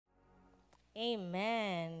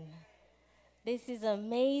Amen. This is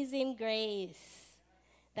amazing grace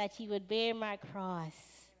that He would bear my cross.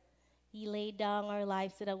 He laid down our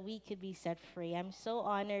lives so that we could be set free. I'm so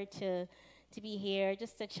honored to be here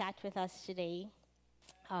just to chat with us today.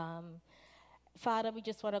 Um, Father, we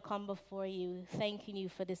just want to come before you, thanking you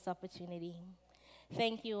for this opportunity.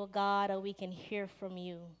 Thank you, O God, that we can hear from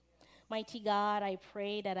you. Mighty God, I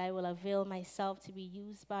pray that I will avail myself to be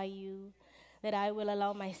used by you, that I will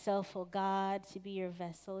allow myself, oh God, to be your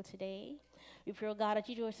vessel today. We pray, oh God, that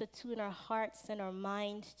you just attune our hearts and our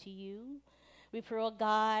minds to you. We pray, oh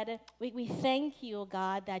God, we thank you, oh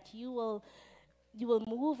God, that you will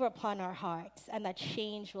move upon our hearts and that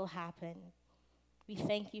change will happen. We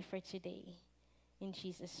thank you for today. In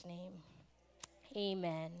Jesus' name,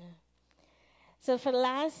 amen. So for the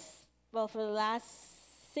last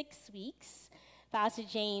 6 weeks, Pastor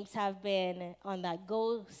James have been on that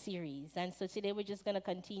Go series. And so today we're just going to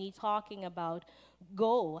continue talking about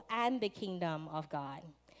Go and the kingdom of God.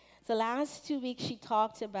 So last 2 weeks she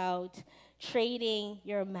talked about trading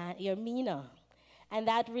your mina. And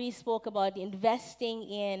that really spoke about investing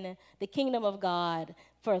in the kingdom of God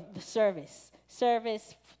for the service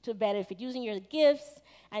to benefit, using your gifts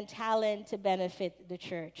and talent to benefit the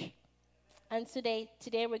church. And today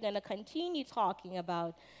we're going to continue talking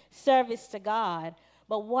about service to God,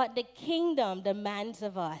 but what the kingdom demands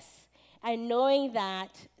of us, and knowing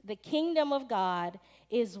that the kingdom of God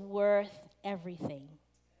is worth everything.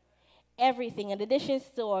 Everything. In addition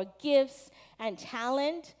to our gifts and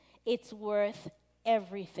talent, it's worth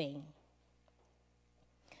everything.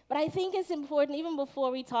 But I think it's important, even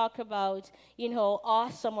before we talk about,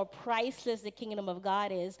 awesome or priceless the kingdom of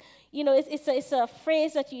God is, it's a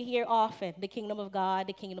phrase that you hear often, the kingdom of God,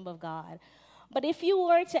 the kingdom of God. But if you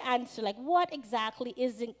were to answer, like, what exactly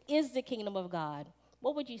is the kingdom of God,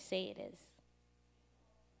 what would you say it is?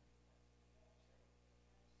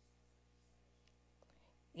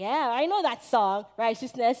 Yeah, I know that song,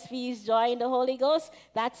 Righteousness, Peace, Joy in the Holy Ghost.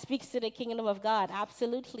 That speaks to the kingdom of God,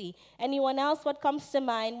 absolutely. Anyone else, what comes to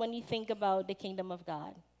mind when you think about the kingdom of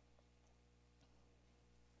God?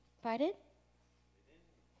 Pardon?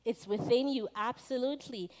 It's within you,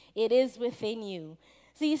 absolutely. It is within you.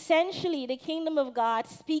 See, essentially, the kingdom of God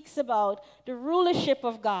speaks about the rulership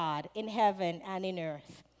of God in heaven and in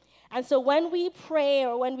earth. And so when we pray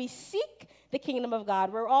or when we seek the kingdom of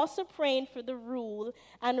God, we're also praying for the rule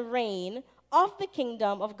and reign of the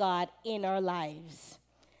kingdom of God in our lives.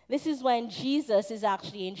 This is when Jesus is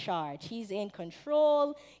actually in charge. He's in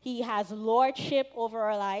control. He has lordship over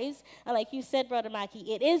our lives. And like you said, Brother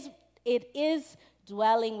Mackie, it is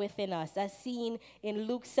dwelling within us, as seen in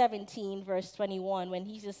Luke 17, verse 21, when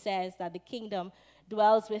Jesus says that the kingdom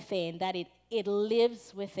dwells within, that it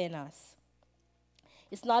lives within us.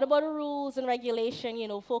 It's not about rules and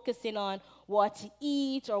regulation, focusing on what to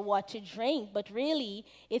eat or what to drink, but really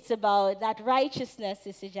it's about that righteousness,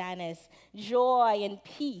 Sister Janice, joy and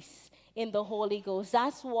peace in the Holy Ghost.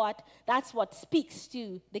 That's what speaks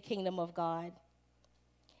to the kingdom of God.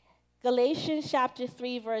 Galatians chapter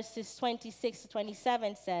 3, verses 26 to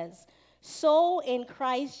 27 says, "So in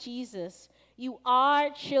Christ Jesus, you are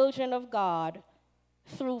children of God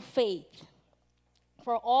through faith.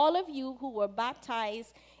 For all of you who were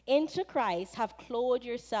baptized into Christ have clothed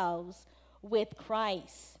yourselves with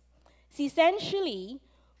Christ." See, essentially,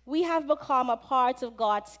 we have become a part of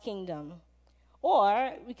God's kingdom.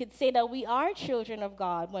 Or we could say that we are children of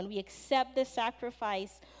God when we accept the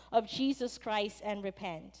sacrifice of Jesus Christ and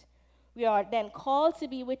repent. We are then called to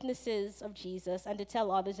be witnesses of Jesus and to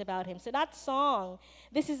tell others about him. So that song,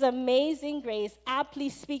 "This is Amazing Grace," aptly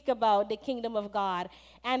speak about the kingdom of God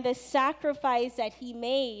and the sacrifice that he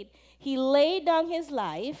made. He laid down his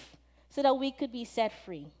life so that we could be set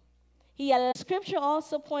free. Scripture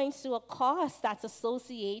also points to a cost that's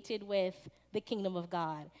associated with the kingdom of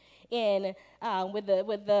God. With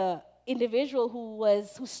the individual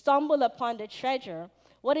who stumbled upon the treasure,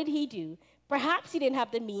 what did he do? Perhaps he didn't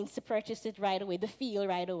have the means to purchase it right away, the field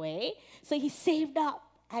right away. So he saved up,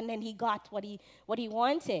 and then he got what he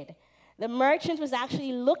wanted. The merchant was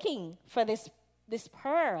actually looking for this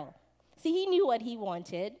pearl. See, he knew what he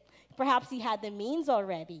wanted. Perhaps he had the means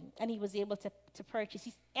already, and he was able to purchase.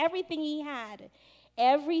 Everything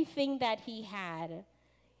that he had,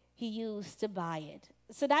 he used to buy it.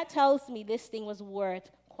 So that tells me this thing was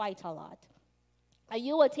worth quite a lot.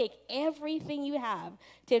 You will take everything you have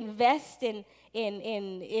to invest in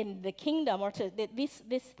the kingdom or to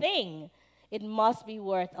this thing. It must be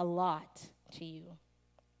worth a lot to you.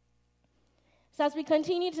 So as we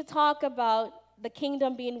continue to talk about the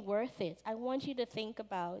kingdom being worth it, I want you to think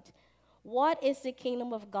about, what is the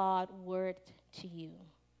kingdom of God worth to you?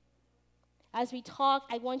 As we talk,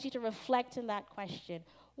 I want you to reflect on that question.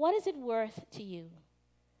 What is it worth to you?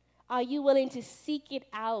 Are you willing to seek it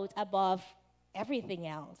out above everything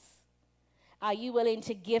else? Are you willing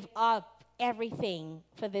to give up everything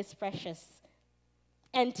for this precious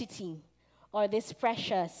entity or this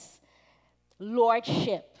precious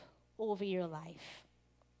lordship over your life?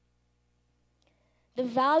 The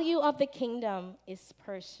value of the kingdom is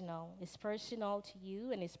personal. It's personal to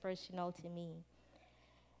you and it's personal to me.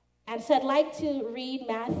 And so I'd like to read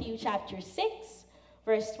Matthew chapter 6,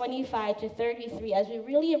 verse 25 to 33, as we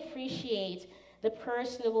really appreciate the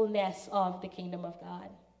personableness of the kingdom of God.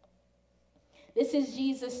 This is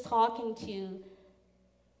Jesus talking to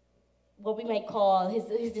what we might call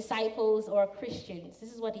his disciples or Christians.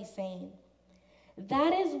 This is what he's saying.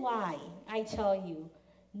 That is why I tell you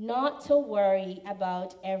not to worry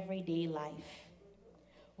about everyday life.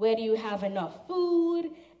 Whether you have enough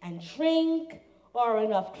food and drink or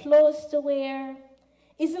enough clothes to wear.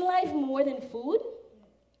 Isn't life more than food?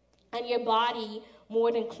 And your body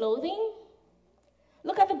more than clothing?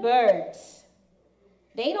 Look at the birds.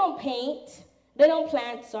 They don't plant,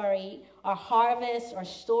 or harvest or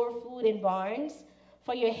store food in barns,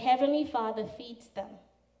 for your heavenly Father feeds them.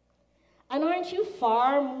 And aren't you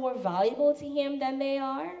far more valuable to him than they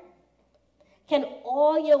are? Can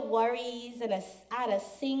all your worries add a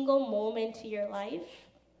single moment to your life?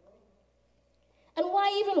 And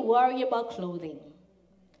why even worry about clothing?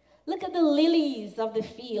 Look at the lilies of the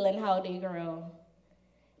field and how they grow.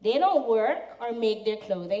 They don't work or make their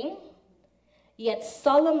clothing. Yet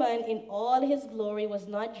Solomon in all his glory was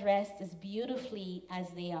not dressed as beautifully as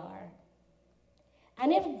they are.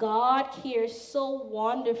 And if God cares so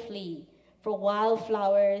wonderfully for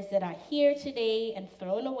wildflowers that are here today and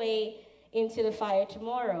thrown away into the fire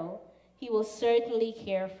tomorrow, he will certainly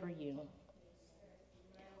care for you.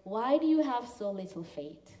 Why do you have so little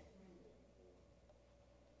faith?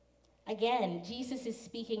 Again, Jesus is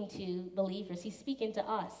speaking to believers. He's speaking to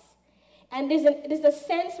us. And there's a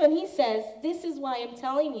sense when he says, this is why I'm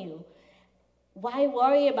telling you. Why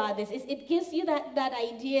worry about this? It gives you that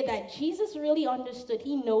idea that Jesus really understood.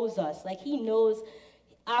 He knows us. Like he knows,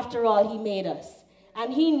 after all, he made us.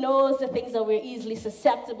 And he knows the things that we're easily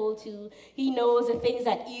susceptible to. He knows the things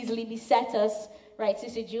that easily beset us. Right,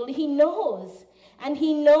 Sister Julie? He knows. And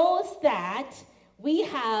he knows that we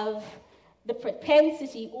have the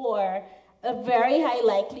propensity or a very high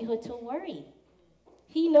likelihood to worry.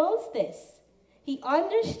 He knows this. He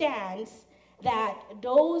understands that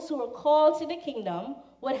those who are called to the kingdom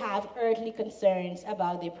would have earthly concerns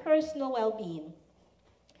about their personal well-being.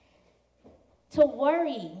 To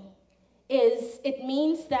worry it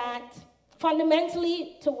means that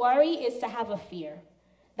fundamentally to worry is to have a fear.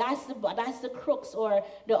 That's the crux or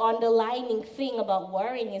the underlying thing about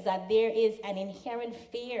worrying is that there is an inherent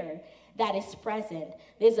fear that is present.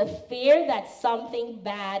 There's a fear that something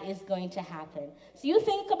bad is going to happen. So you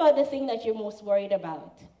think about the thing that you're most worried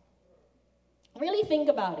about. Really think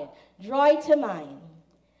about it. Draw it to mind.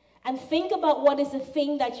 And think about what is the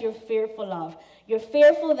thing that you're fearful of. You're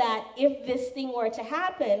fearful that if this thing were to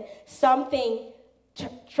happen, something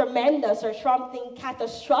tremendous or something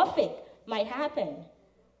catastrophic might happen.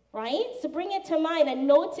 Right? So bring it to mind and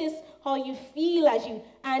notice how you feel as you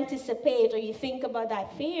anticipate or you think about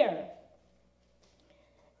that fear.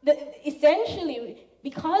 Essentially,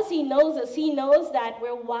 because he knows us, he knows that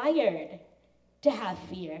we're wired to have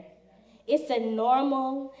fear. It's a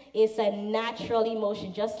normal, it's a natural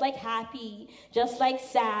emotion, just like happy, just like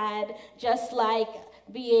sad, just like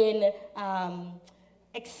being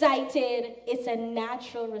excited. It's a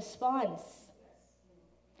natural response.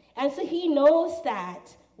 And so he knows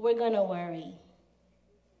that we're going to worry.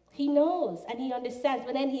 He knows and he understands,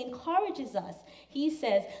 but then he encourages us. He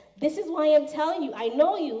says, this is why I'm telling you. I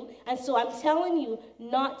know you, and so I'm telling you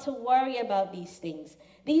not to worry about these things.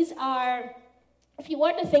 These are, if you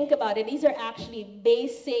want to think about it, these are actually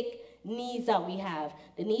basic needs that we have.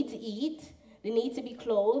 The need to eat, the need to be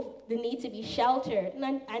clothed, the need to be sheltered,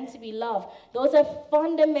 and to be loved. Those are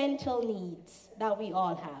fundamental needs that we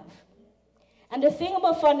all have. And the thing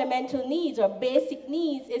about fundamental needs or basic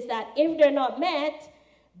needs is that if they're not met,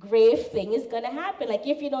 grave thing is going to happen. Like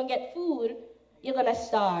if you don't get food, you're going to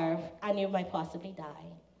starve and you might possibly die.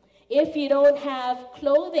 If you don't have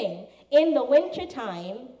clothing in the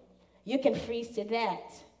wintertime, you can freeze to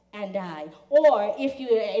death and die. Or if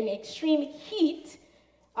you're in extreme heat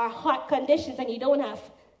or hot conditions and you don't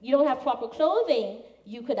have proper clothing,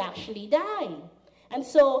 you could actually die. And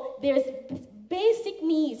so there's basic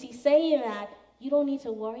needs. He's saying that you don't need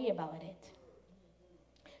to worry about it.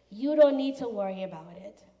 You don't need to worry about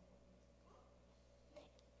it.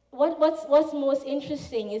 what's most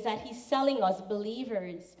interesting is that he's telling us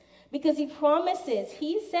believers, because he promises,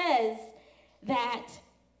 he says that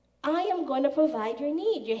I am going to provide your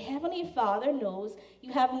need. Your heavenly Father knows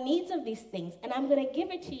you have needs of these things, and I'm going to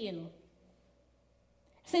give it to you.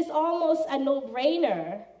 So it's almost a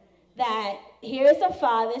no-brainer that here's a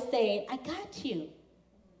father saying, I got you.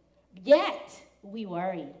 Yet we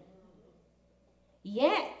worry.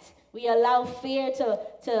 Yet we allow fear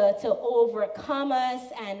to overcome us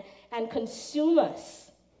and consume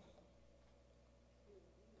us.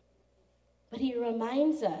 But he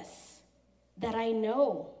reminds us that I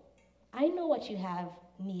know what you have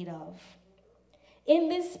need of. In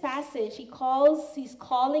this passage, he's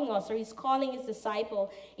calling us, or he's calling his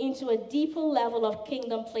disciple into a deeper level of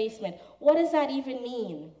kingdom placement. What does that even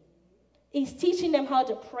mean? He's teaching them how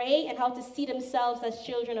to pray and how to see themselves as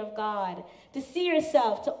children of God, to see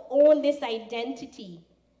yourself, to own this identity.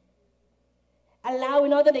 Allow,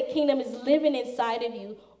 in order the kingdom is living inside of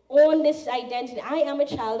you, own this identity. I am a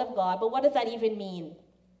child of God, but what does that even mean?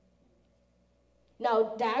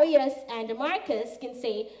 Now, Darius and Marcus can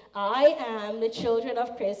say, I am the children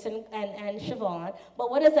of Chris and Shevaughn,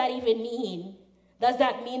 but what does that even mean? Does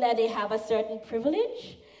that mean that they have a certain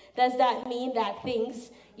privilege? Does that mean that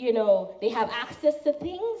things, they have access to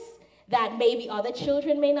things that maybe other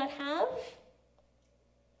children may not have?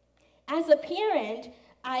 As a parent,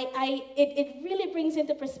 it really brings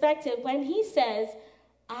into perspective when he says,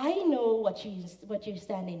 I know what you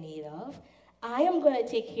stand in need of. I am going to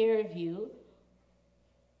take care of you.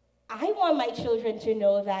 I want my children to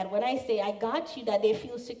know that when I say I got you, that they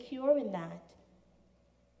feel secure in that.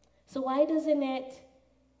 So why is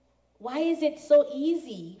it so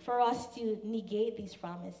easy for us to negate these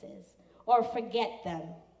promises or forget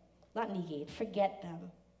them? Not negate, forget them.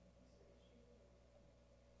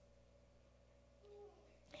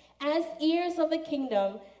 As heirs of the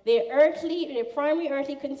kingdom, their primary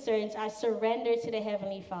earthly concerns are surrendered to the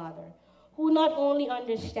Heavenly Father, who not only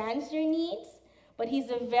understands their needs, but he's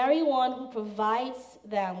the very one who provides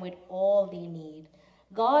them with all they need.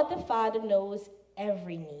 God the Father knows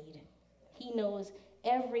every need. He knows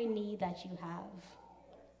every need that you have.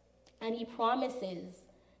 And he promises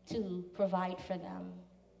to provide for them.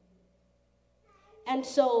 And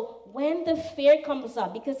so when the fear comes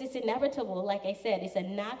up, because it's inevitable, like I said, it's a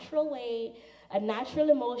natural way, a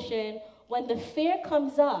natural emotion. When the fear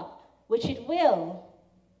comes up, which it will,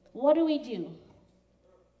 what do?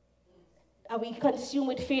 Are we consumed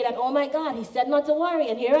with fear that, oh my God, he said not to worry,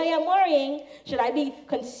 and here I am worrying? Should I be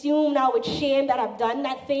consumed now with shame that I've done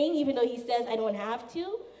that thing, even though he says I don't have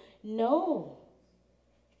to? No.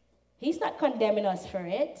 He's not condemning us for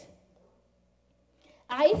it.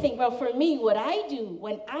 I think, well, for me, what I do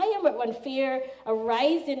when fear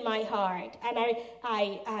arises in my heart, and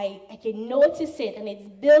I can notice it, and it's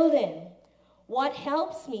building, what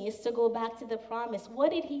helps me is to go back to the promise.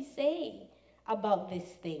 What did he say about this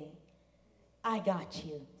thing? I got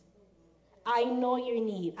you. I know your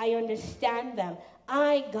need. I understand them.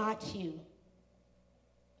 I got you.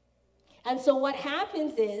 And so what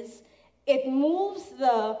happens is it moves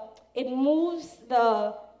the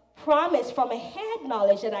promise from a head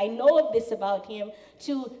knowledge that I know of this about him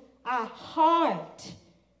to a heart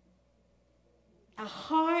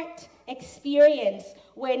experience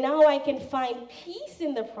where now I can find peace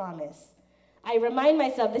in the promise. I remind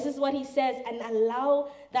myself, this is what he says, and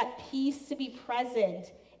allow that peace to be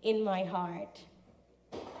present in my heart.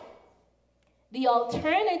 The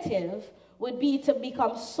alternative would be to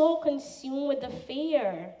become so consumed with the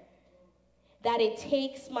fear that it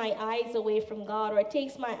takes my eyes away from God, or it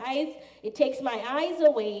takes my eyes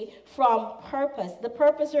away from purpose, the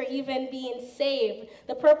purpose of even being saved,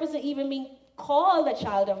 the purpose of even being called a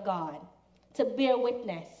child of God, to bear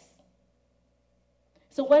witness.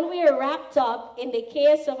 So when we are wrapped up in the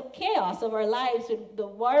chaos of our lives, with the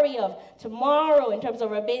worry of tomorrow in terms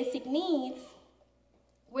of our basic needs,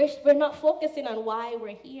 we're not focusing on why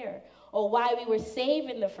we're here or why we were saved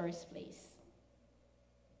in the first place.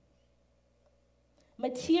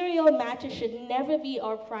 Material matters should never be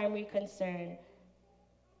our primary concern.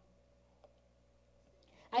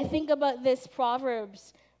 I think about this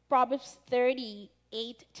Proverbs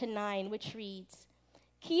 30:8-9, which reads,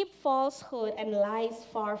 "Keep falsehood and lies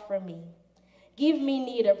far from me. Give me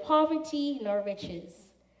neither poverty nor riches,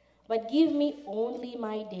 but give me only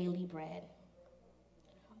my daily bread.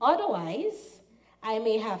 Otherwise, I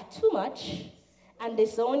may have too much and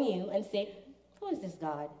disown you and say, 'Who is this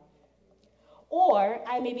God?' Or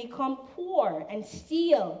I may become poor and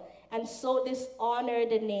steal and so dishonor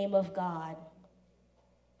the name of God."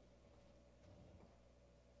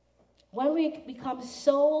 When we become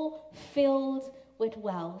so filled with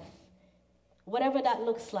wealth, whatever that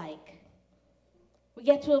looks like. We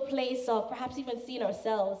get to a place of perhaps even seeing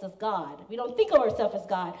ourselves as God. We don't think of ourselves as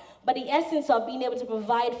God, but the essence of being able to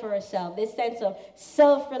provide for ourselves, this sense of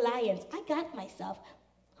self-reliance. I got myself.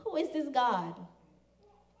 Who is this God?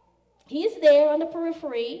 He's there on the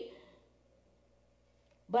periphery,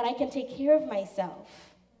 but I can take care of myself.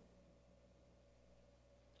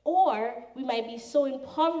 Or we might be so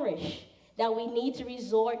impoverished that we need to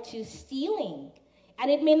resort to stealing. And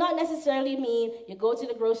it may not necessarily mean you go to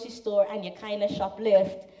the grocery store and you kind of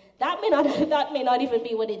shoplift. That may not even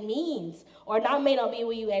be what it means. Or that may not be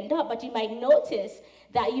where you end up. But you might notice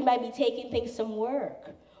that you might be taking things from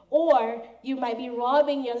work. Or you might be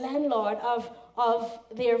robbing your landlord of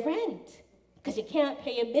their rent because you can't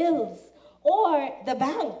pay your bills. Or the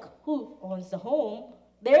bank, who owns the home,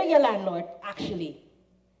 they're your landlord, actually.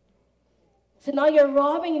 So now you're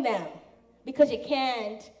robbing them because you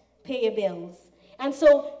can't pay your bills. And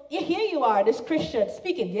so here you are, this Christian,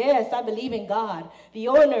 speaking, yes, I believe in God, the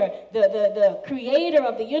owner, the creator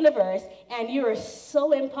of the universe, and you're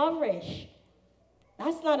so impoverished.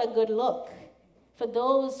 That's not a good look for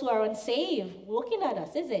those who are unsaved looking at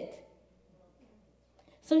us, is it?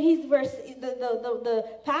 So the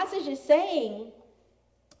passage is saying,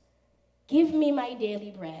 give me my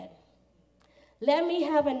daily bread. Let me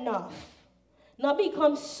have enough, not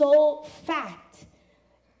become so fat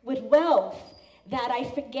with wealth that I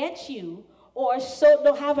forget you, or so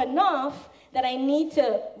don't have enough that I need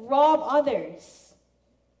to rob others.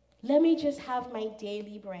 Let me just have my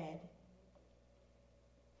daily bread.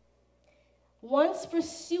 One's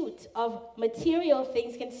pursuit of material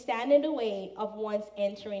things can stand in the way of one's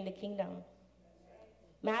entering the kingdom.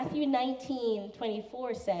 Matthew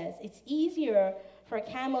 19:24 says, it's easier for a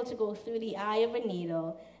camel to go through the eye of a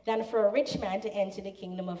needle than for a rich man to enter the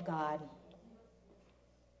kingdom of God.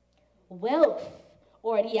 Wealth,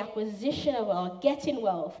 or the acquisition of wealth, getting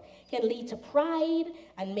wealth, can lead to pride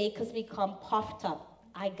and make us become puffed up.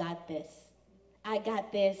 I got this. I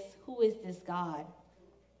got this. Who is this God?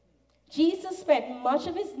 Jesus spent much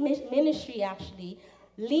of his ministry actually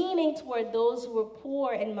leaning toward those who were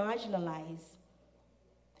poor and marginalized.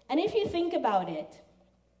 And if you think about it,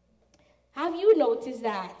 have you noticed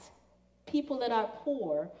that people that are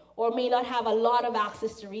poor or may not have a lot of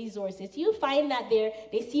access to resources, you find that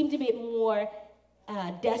they seem to be more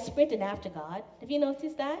desperate and after God? Have you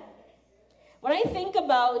noticed that? When I think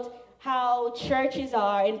about how churches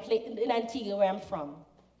are in Antigua, where I'm from,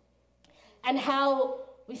 and how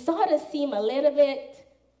we sort of seem a little bit,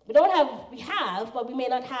 we have, but we may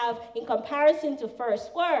not have, in comparison to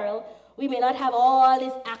first world, we may not have all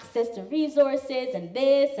this access to resources and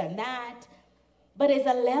this and that, but there's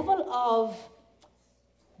a level of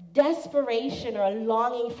desperation or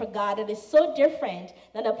longing for God that is so different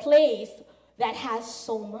than a place that has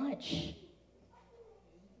so much.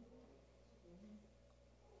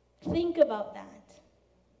 Think about that.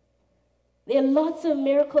 There are lots of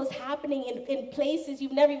miracles happening in places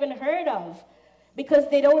you've never even heard of because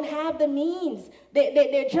they don't have the means.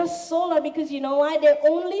 They're just sold out because you know why? Their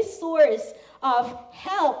only source of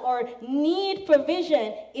help or need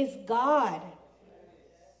provision is God.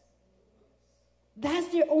 That's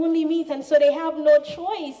their only means, and so they have no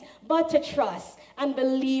choice but to trust and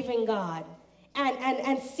believe in God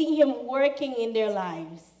and see him working in their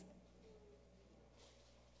lives.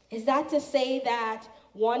 Is that to say that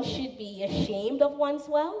one should be ashamed of one's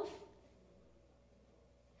wealth?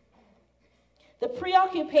 The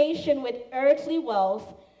preoccupation with earthly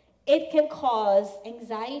wealth, it can cause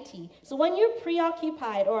anxiety. So when you're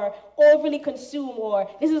preoccupied or overly consumed, or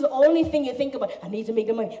this is the only thing you think about, I need to make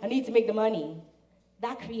the money, I need to make the money,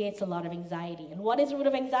 that creates a lot of anxiety. And what is the root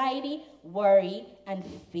of anxiety? Worry and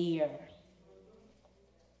fear.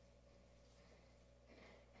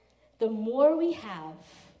 The more we have,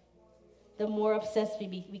 the more obsessed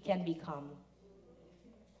we can become.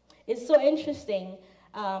 It's so interesting.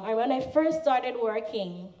 When I first started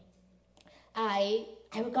working, I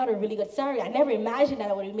got a really good salary. I never imagined that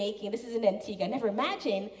I would be making, this is in Antigua, I never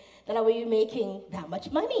imagined that I would be making that much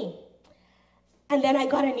money. And then I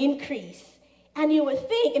got an increase. And you would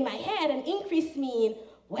think, in my head, an increase means,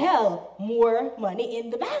 well, more money in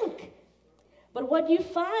the bank. But what you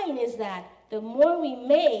find is that the more we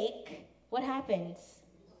make, what happens?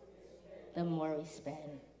 The more we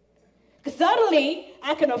spend. Because suddenly,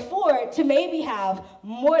 I can afford to maybe have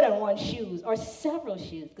more than one shoes or several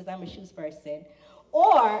shoes, because I'm a shoes person.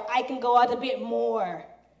 Or I can go out a bit more.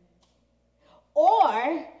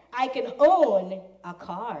 Or I can own a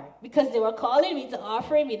car. Because they were calling me to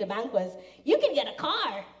offering me, the bank was, you can get a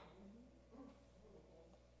car.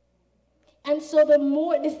 And so the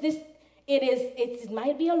more, It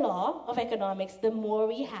might be a law of economics. The more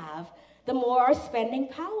we have, the more our spending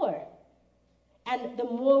power. And the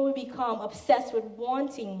more we become obsessed with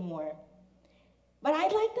wanting more. But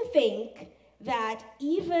I'd like to think that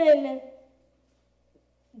even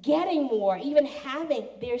getting more, even having,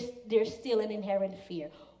 there's still an inherent fear.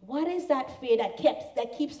 What is that fear that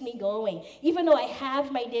keeps me going? Even though I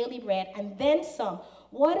have my daily bread and then some,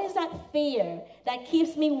 what is that fear that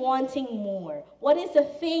keeps me wanting more? What is the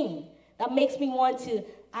thing that makes me want to,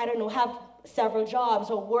 I don't know, have several jobs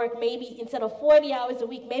or work maybe instead of 40 hours a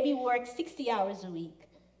week, maybe work 60 hours a week?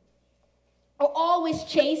 Or always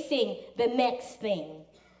chasing the next thing.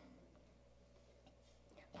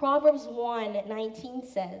 Proverbs 1:19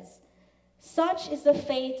 says, "Such is the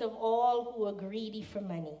fate of all who are greedy for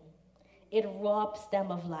money. It robs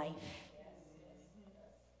them of life."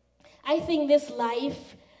 I think this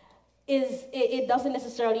life it doesn't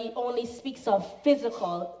necessarily only speaks of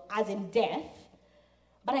physical, as in death,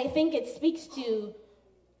 but I think it speaks to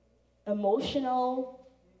emotional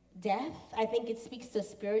death. I think it speaks to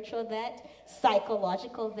spiritual death,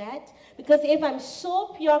 psychological death. Because if I'm so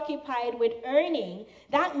preoccupied with earning,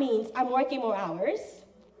 that means I'm working more hours,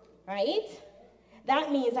 right?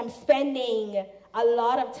 That means I'm spending a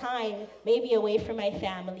lot of time maybe away from my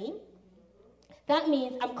family. That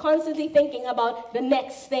means I'm constantly thinking about the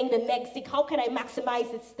next thing. How can I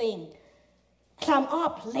maximize this thing? So I'm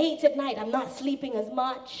up late at night. I'm not sleeping as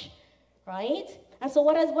much, right? And so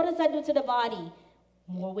what does that do to the body?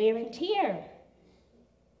 More wear and tear.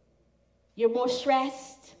 You're more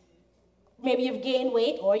stressed. Maybe you've gained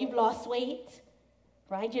weight or you've lost weight,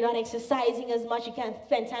 right? You're not exercising as much. You can't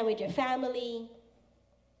spend time with your family.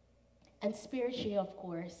 And spiritually, of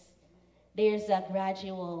course, there's a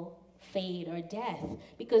gradual fade or death,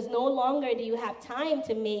 because no longer do you have time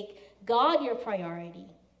to make God your priority,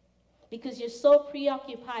 because you're so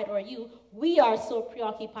preoccupied, or we are so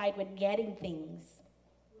preoccupied with getting things.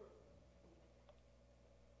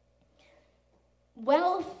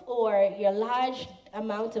 Wealth or your large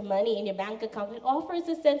amount of money in your bank account, it offers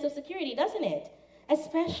a sense of security, doesn't it?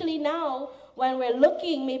 Especially now when we're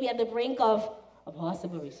looking maybe at the brink of a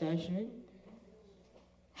possible recession.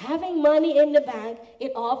 Having money in the bank,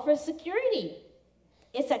 it offers security.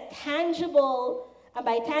 It's a tangible, and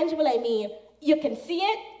by tangible I mean you can see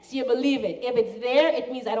it, so you believe it. If it's there,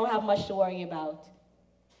 it means I don't have much to worry about.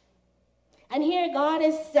 And here God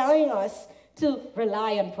is telling us to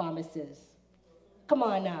rely on promises. Come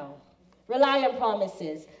on now. Rely on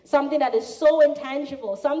promises. Something that is so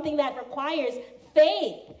intangible, something that requires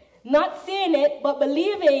faith. Not seeing it, but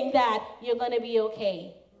believing that you're going to be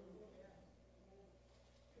okay.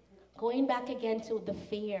 Going back again to the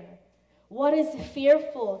fear. What is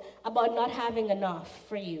fearful about not having enough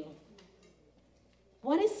for you?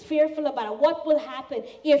 What is fearful about it? What will happen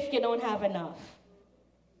if you don't have enough?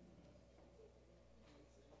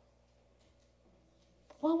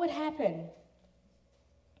 What would happen?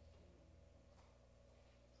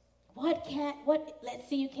 Let's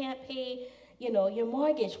say you can't pay, your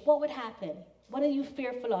mortgage. What would happen? What are you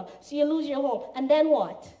fearful of? So you lose your home. And then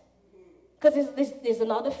what? Because there's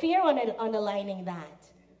another fear underlining that.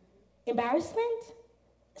 Embarrassment?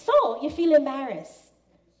 So you feel embarrassed.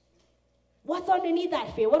 What's underneath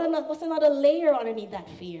that fear? What's another layer underneath that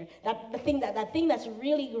fear? That thing that's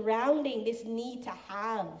really grounding this need to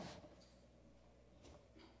have.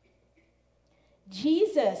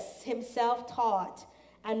 Jesus himself taught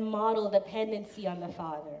and modeled dependency on the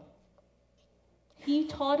Father. He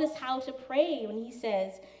taught us how to pray when he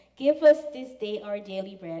says, "Give us this day our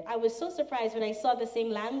daily bread." I was so surprised when I saw the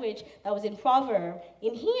same language that was in Proverbs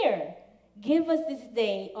in here. Give us this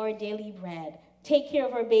day our daily bread. Take care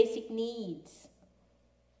of our basic needs.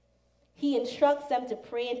 He instructs them to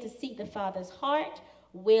pray and to seek the Father's heart,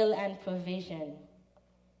 will, and provision.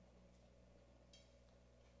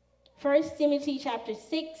 1 Timothy chapter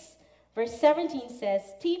 6, verse 17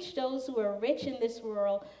 says, "Teach those who are rich in this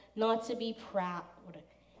world not to be proud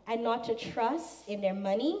and not to trust in their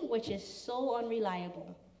money, which is so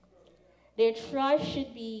unreliable. Their trust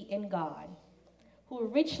should be in God, who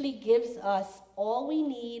richly gives us all we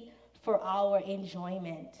need for our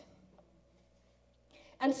enjoyment."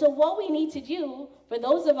 And so what we need to do, for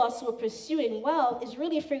those of us who are pursuing wealth, is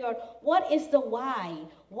really figure out, what is the why?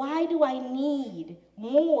 Why do I need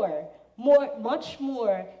much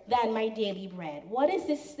more than my daily bread? What is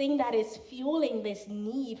this thing that is fueling this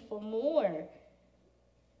need for more?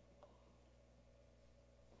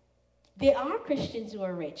 There are Christians who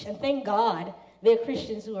are rich, and thank God there are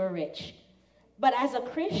Christians who are rich. But as a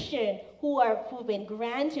Christian who've been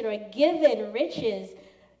granted or given riches,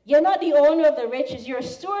 you're not the owner of the riches, you're a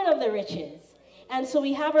steward of the riches. And so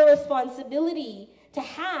we have a responsibility to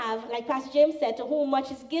have, like Pastor James said, to whom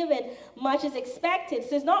much is given, much is expected.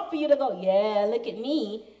 So it's not for you to go, yeah, look at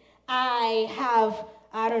me. I have,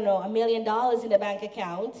 I don't know, $1 million in the bank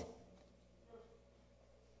account.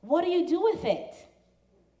 What do you do with it?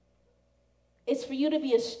 It's for you to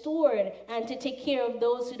be a steward and to take care of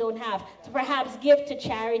those who don't have. To perhaps give to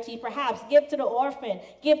charity, perhaps give to the orphan,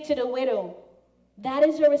 give to the widow. That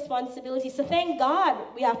is your responsibility. So thank God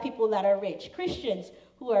we have people that are rich, Christians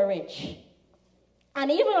who are rich.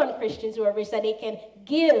 And even non-Christians who are rich, that they can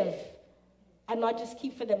give and not just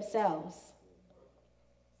keep for themselves.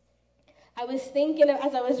 I was thinking,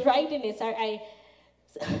 as I was writing this, I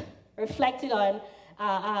reflected on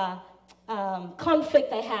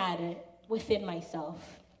conflict I had within myself.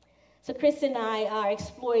 So Chris and I are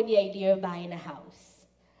exploring the idea of buying a house.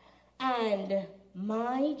 And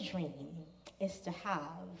my dream is to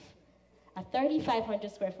have a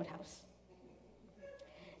 3,500 square foot house.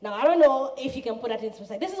 Now, I don't know if you can put that in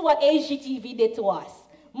perspective. This is what HGTV did to us,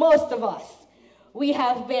 most of us. We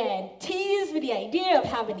have been teased with the idea of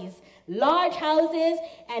having these large houses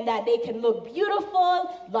and that they can look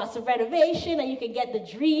beautiful, lots of renovation, and you can get the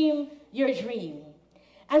dream, your dream.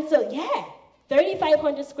 And so, yeah,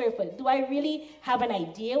 3,500 square foot. Do I really have an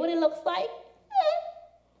idea what it looks like?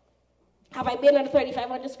 Have I been in a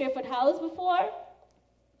 3,500 square foot house before?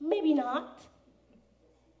 Maybe not.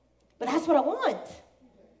 But that's what I want.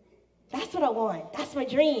 That's what I want. That's my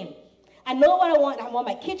dream. I know what I want. I want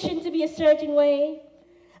my kitchen to be a certain way.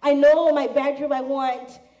 I know my bedroom, I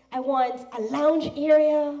want a lounge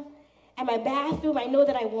area. And my bathroom, I know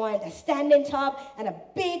that I want a standing tub and a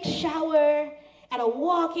big shower and a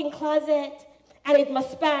walk-in closet. And it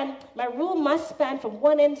must span, my room must span from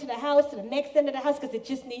one end to the house to the next end of the house because it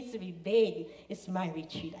just needs to be big. It's my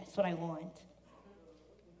retreat. That's what I want.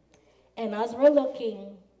 And as we're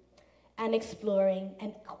looking and exploring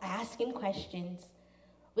and asking questions,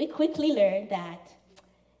 we quickly learned that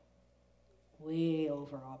way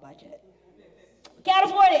over our budget. Can't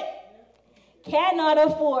afford it. Cannot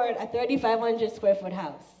afford a 3,500 square foot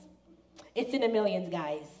house. It's in the millions,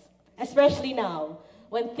 guys. Especially now,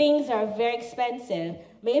 when things are very expensive.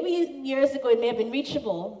 Maybe years ago it may have been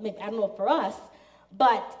reachable, maybe, I don't know for us,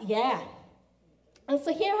 but yeah. And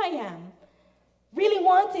so here I am, really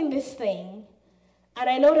wanting this thing, and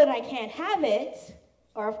I know that I can't have it,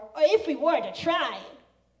 or if we were to try,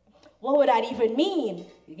 what would that even mean?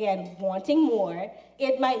 Again, wanting more,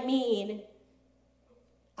 it might mean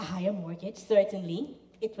a higher mortgage, certainly.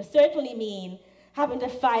 It would certainly mean having to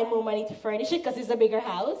find more money to furnish it because it's a bigger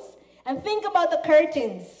house. And think about the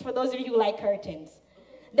curtains, for those of you who like curtains.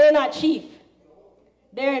 They're not cheap.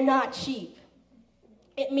 They're not cheap.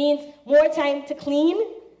 It means more time to clean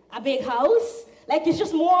a big house. Like it's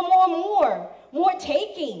just more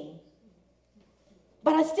taking.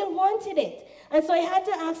 But I still wanted it. And so I had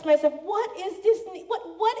to ask myself, what is this?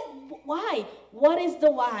 Why? What is the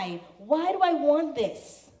why? Why do I want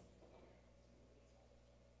this?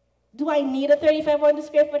 Do I need a 3,500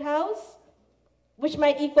 square foot house? Which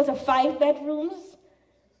might equal to 5 bedrooms.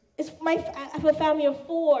 I have a family of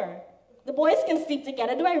 4. The boys can sleep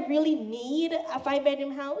together. Do I really need a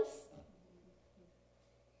 5-bedroom house?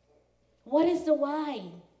 What is the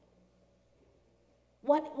why?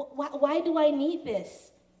 Why do I need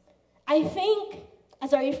this? I think,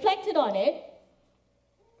 as I reflected on it,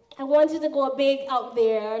 I wanted to go big out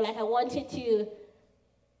there. Like I wanted to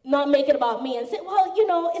not make it about me and say, well, you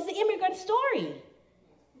know, it's the immigrant story.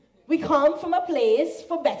 We come from a place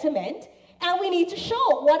for betterment, and we need to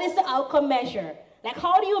show what is the outcome measure. Like,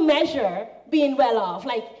 how do you measure being well off?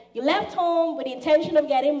 Like, you left home with the intention of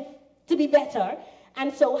getting to be better,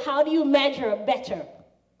 and so how do you measure better?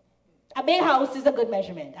 A big house is a good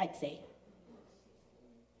measurement, I'd say.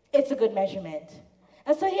 It's a good measurement.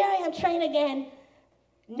 And so here I am trying again,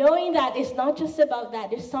 knowing that it's not just about that.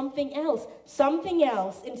 There's something else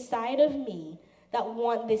inside of me that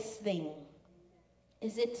want this thing.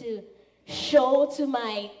 Is it to show to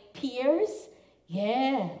my peers?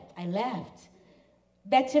 Yeah, I left.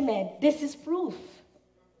 Betterment, this is proof.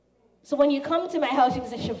 So when you come to my house, you can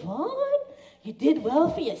say, Shevaughn, you did well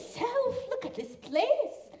for yourself. Look at this place.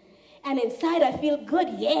 And inside I feel good.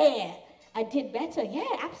 Yeah, I did better.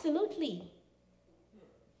 Yeah, absolutely.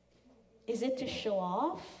 Is it to show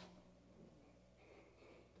off?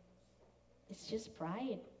 It's just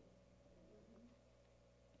pride.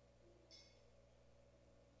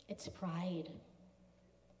 It's pride.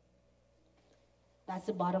 That's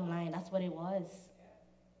the bottom line. That's what it was.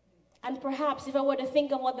 And perhaps if I were to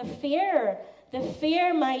think of what the fear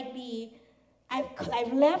might be,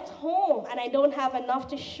 I've left home and I don't have enough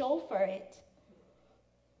to show for it.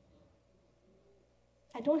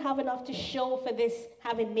 I don't have enough to show for this,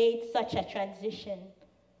 having made such a transition.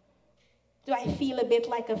 Do I feel a bit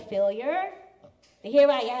like a failure? Here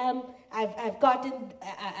I am,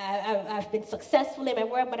 I've been successful in my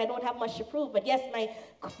work, but I don't have much to prove. But yes,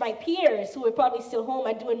 my peers who are probably still home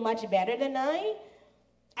are doing much better than I,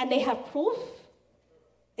 and they have proof.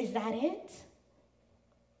 Is that it?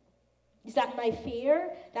 Is that my fear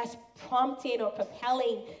that's prompting or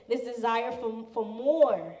propelling this desire for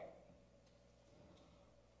more?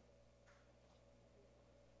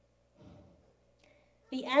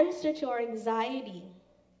 The answer to our anxiety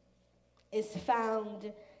is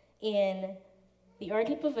found in the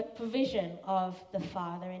earthly provision of the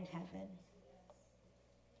Father in heaven.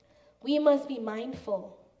 We must be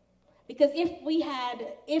mindful, because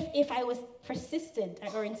if I was persistent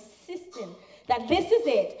or insistent that this is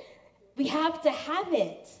it, we have to have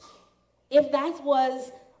it. If that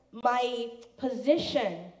was my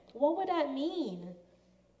position, what would that mean?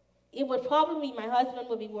 It would probably, my husband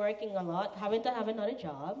would be working a lot, having to have another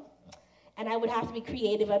job, and I would have to be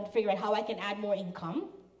creative and figure out how I can add more income.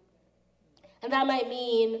 And that might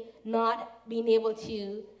mean not being able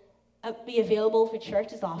to be available for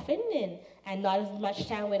church as often and not as much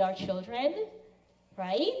time with our children,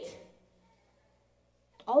 right?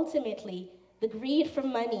 Ultimately, the greed for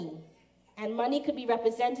money, and money could be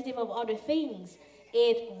representative of other things,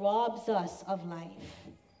 it robs us of life.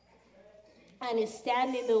 And it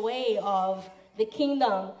stands in the way of the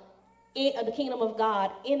kingdom of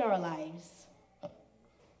God in our lives.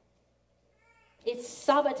 It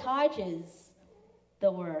sabotages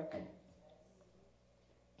the work.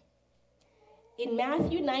 In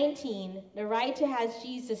Matthew 19, the writer has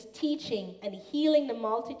Jesus teaching and healing the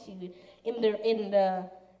multitude in the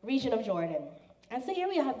region of Jordan. And so here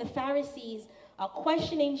we have the Pharisees are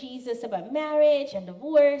questioning Jesus about marriage and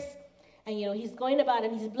divorce. And, he's going about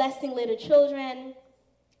and he's blessing little children.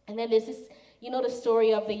 And then there's this, the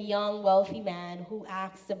story of the young, wealthy man who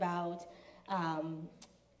asks about,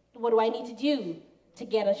 what do I need to do to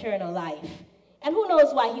get eternal life? And who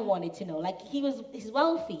knows why he wanted to know? Like, he's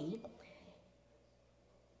wealthy.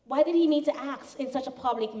 Why did he need to ask in such a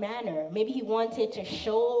public manner? Maybe he wanted to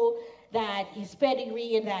show that his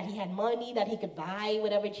pedigree and that he had money, that he could buy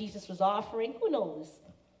whatever Jesus was offering. Who knows?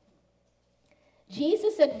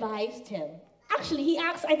 Jesus advised him. Actually, he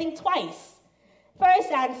asked, I think, twice.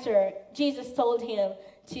 First answer, Jesus told him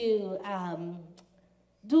to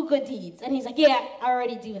do good deeds. And he's like, yeah, I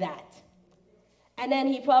already do that. And then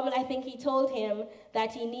he told him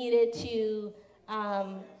that he needed to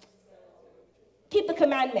keep the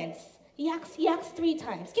commandments. He asked 3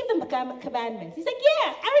 times, keep the commandments. He's like,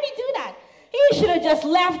 yeah, I already do that. He should have just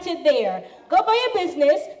left it there. Go by your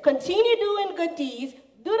business, continue doing good deeds,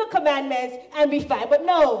 do the commandments, and be fine. But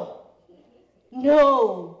no.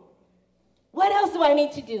 What else do I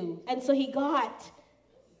need to do? And so he got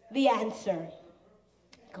the answer.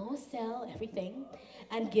 Go sell everything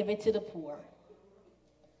and give it to the poor.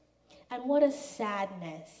 And what a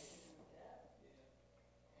sadness.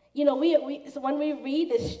 So when we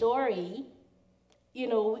read this story,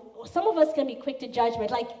 some of us can be quick to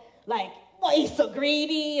judgment, like, well, he's so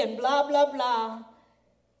greedy and blah, blah, blah.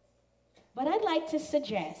 But I'd like to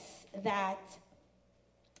suggest that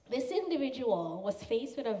this individual was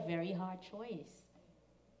faced with a very hard choice,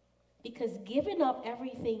 because giving up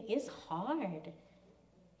everything is hard.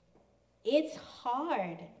 It's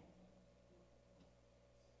hard.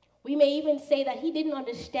 We may even say that he didn't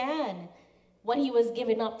understand what he was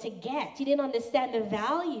giving up to get. He didn't understand the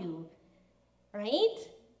value, right?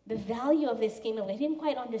 The value of this kingdom. He didn't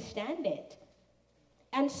quite understand it.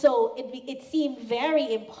 And so it seemed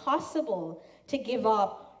very impossible to give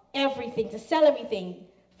up everything, to sell everything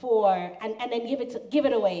and then give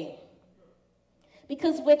it away.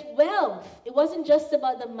 Because with wealth, it wasn't just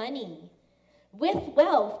about the money. With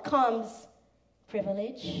wealth comes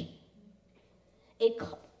privilege.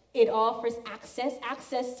 It offers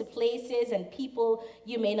access to places and people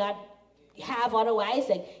you may not have otherwise.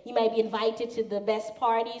 Like, you might be invited to the best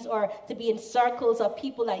parties or to be in circles of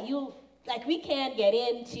people that we can't get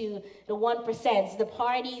into the 1%, the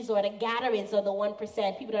parties or the gatherings of the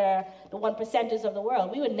 1%, people that are the 1%ers of the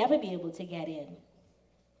world. We would never be able to get in.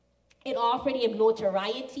 It offered him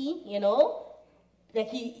notoriety, it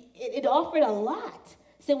offered a lot.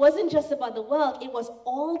 So it wasn't just about the wealth, it was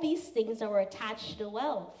all these things that were attached to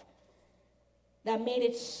wealth that made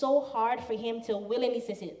it so hard for him to willingly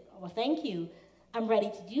say, well, thank you, I'm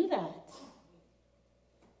ready to do that.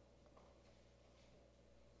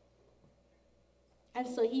 And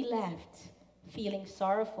so he left feeling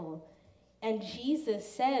sorrowful. And Jesus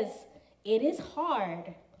says, it is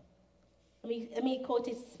hard. Let me quote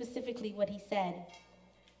it specifically what he said.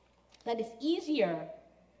 that it's easier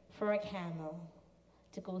for a camel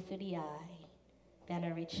to go through the eye than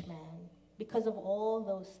a rich man because of all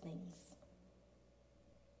those things.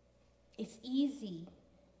 It's easy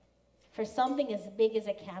for something as big as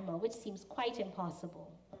a camel, which seems quite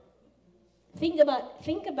impossible. Think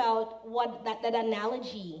about what that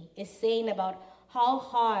analogy is saying about how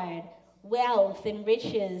hard wealth and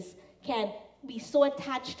riches can be so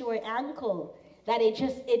attached to our ankle that it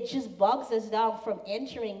just bogs us down from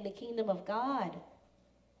entering the kingdom of God.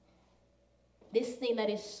 This thing that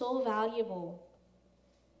is so valuable.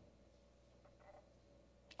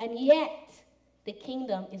 And yet, the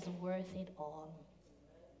kingdom is worth it all.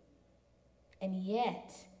 And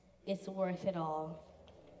yet, it's worth it all.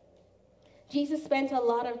 Jesus spent a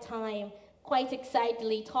lot of time quite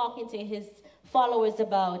excitedly talking to his followers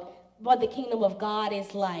about what the kingdom of God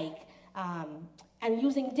is like, and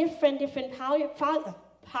using different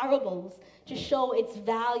parables to show its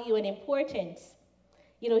value and importance.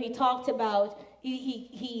 You know, he talked about,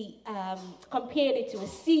 he compared it to a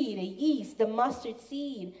seed, a yeast, the mustard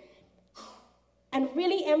seed, and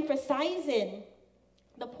really emphasizing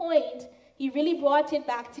the point. He really brought it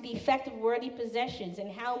back to the effect of worldly possessions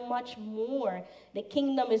and how much more the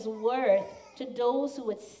kingdom is worth to those who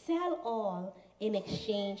would sell all in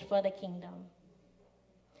exchange for the kingdom.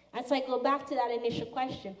 And so I go back to that initial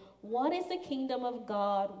question. What is the kingdom of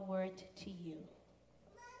God worth to you?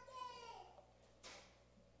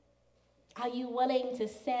 Are you willing to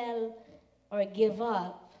sell or give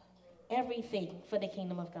up everything for the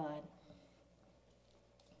kingdom of God?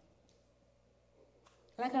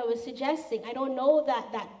 Like I was suggesting, I don't know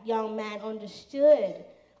that that young man understood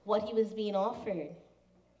what he was being offered.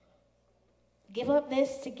 Give up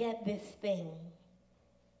this to get this thing.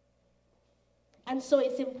 And so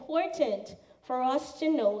it's important for us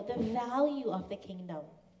to know the value of the kingdom.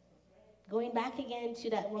 Going back again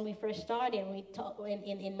to that when we first started, when we talked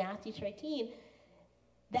in Matthew 13,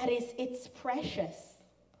 it's precious.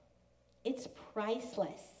 It's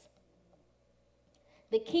priceless.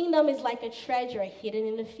 The kingdom is like a treasure hidden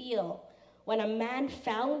in the field. When a man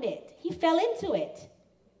found it, he fell into it.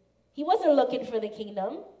 He wasn't looking for the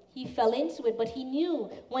kingdom. He fell into it, but he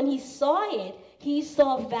knew when he saw it, he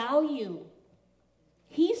saw value.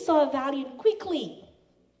 He saw value quickly.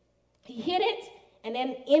 He hid it, and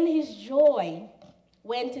then in his joy,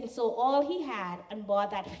 went and sold all he had and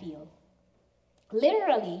bought that field.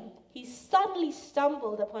 Literally, he suddenly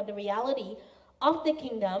stumbled upon the reality of the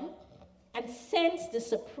kingdom and sensed the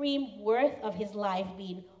supreme worth of his life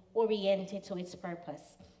being oriented to its purpose.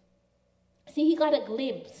 See, he got a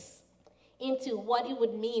glimpse into what it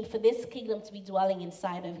would mean for this kingdom to be dwelling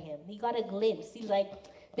inside of him. He got a glimpse. He's like,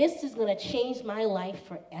 this is going to change my life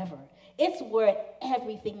forever. It's worth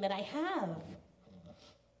everything that I have.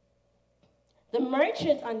 The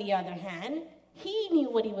merchant, on the other hand, he knew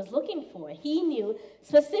what he was looking for. He knew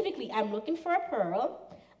specifically, I'm looking for a pearl.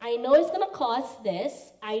 I know it's going to cost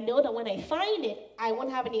this. I know that when I find it, I won't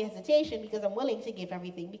have any hesitation because I'm willing to give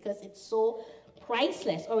everything because it's so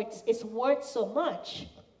priceless or it's worth so much.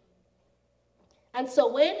 And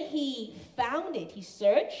so when he found it, he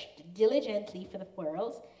searched diligently for the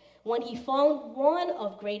pearls. When he found one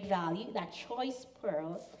of great value, that choice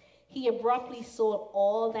pearl, he abruptly sold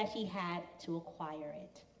all that he had to acquire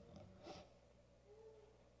it.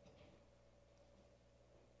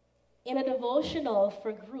 In a devotional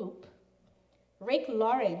for group, Rick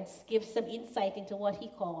Lawrence gives some insight into what he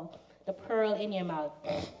called the pearl in your mouth.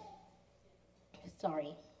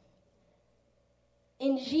 Sorry.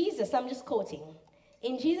 In Jesus, I'm just quoting,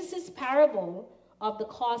 in Jesus' parable of the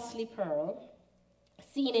costly pearl,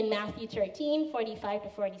 seen in Matthew 13, 45 to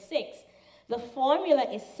 46, the formula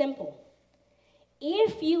is simple.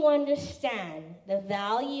 If you understand the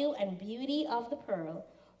value and beauty of the pearl,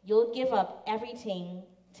 you'll give up everything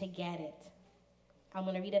to get it. I'm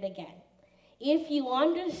going to read it again. If you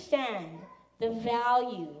understand the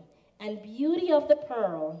value and beauty of the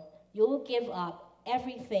pearl, you'll give up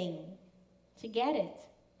everything to get it.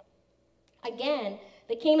 Again,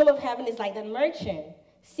 the kingdom of heaven is like that merchant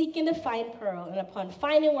seeking to find pearl, and upon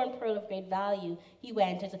finding one pearl of great value, he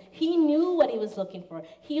went. And he knew what he was looking for.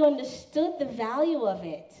 He understood the value of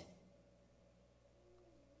it.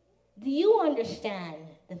 Do you understand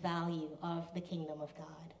the value of the kingdom of God?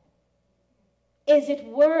 Is it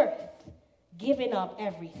worth giving up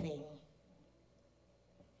everything?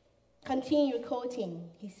 Continue quoting,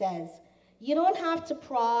 he says, you don't have to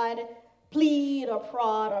plead or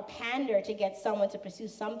prod or pander to get someone to pursue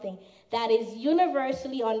something that is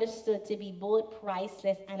universally understood to be both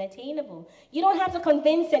priceless and attainable. You don't have to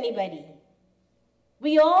convince anybody.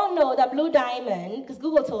 We all know that blue diamond, because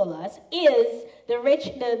Google told us, is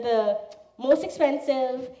the most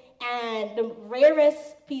expensive and the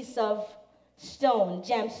rarest piece of stone,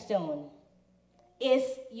 gemstone, is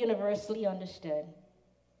universally understood.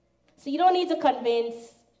 So you don't need to convince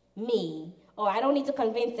me, or I don't need to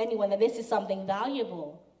convince anyone that this is something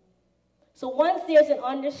valuable. So once there's an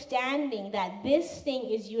understanding that this thing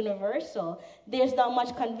is universal, there's not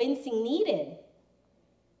much convincing needed,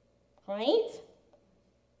 right?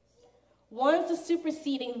 Once the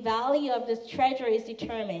superseding value of this treasure is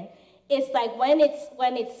determined, it's like when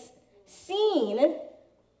it's seen,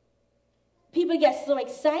 people get so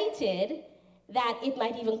excited that it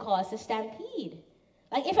might even cause a stampede.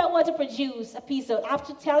 Like if I were to produce a piece of,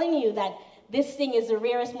 after telling you that this thing is the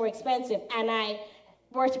rarest, more expensive, and I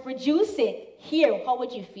were to produce it here, how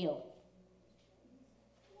would you feel?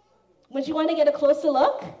 Would you want to get a closer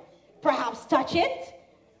look? Perhaps touch it?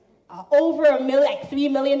 Over like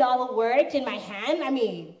 $3 million words in my hand? I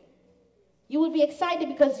mean, you would be excited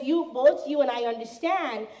because both you and I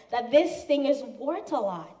understand that this thing is worth a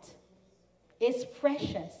lot. It's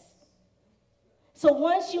precious. So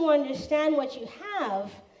once you understand what you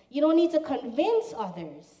have, you don't need to convince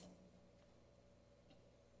others.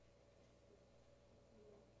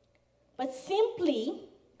 But simply,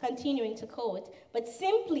 continuing to quote, but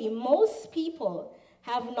simply most people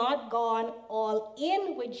have not gone all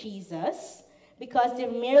in with Jesus because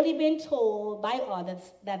they've merely been told by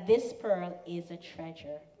others that this pearl is a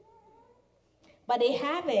treasure. But they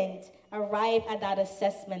haven't arrived at that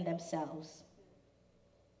assessment themselves.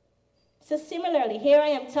 So similarly, here I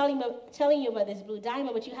am telling you about this blue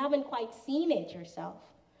diamond, but you haven't quite seen it yourself.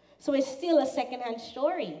 So it's still a secondhand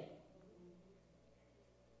story.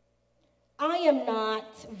 I am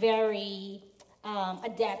not very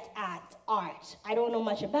adept at art. I don't know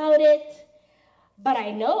much about it, but I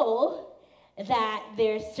know that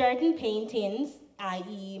there's certain paintings,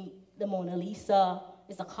 i.e. the Mona Lisa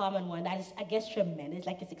is a common one that is, I guess, tremendous,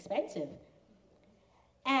 like it's expensive.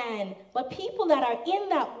 But people that are in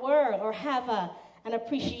that world or have an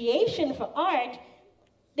appreciation for art,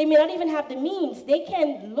 they may not even have the means. They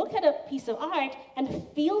can look at a piece of art and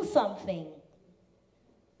feel something.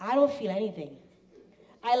 I don't feel anything.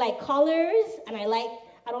 I like colors, and I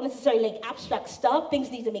don't necessarily like abstract stuff.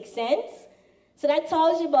 Things need to make sense. So that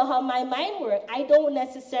tells you about how my mind works. I don't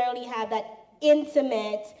necessarily have that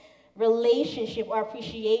intimate relationship or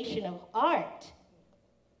appreciation of art.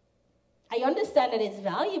 I understand that it's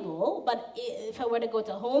valuable, but if I were to go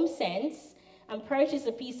to HomeSense and purchase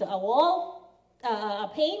a piece of a wall, a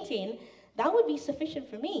painting, that would be sufficient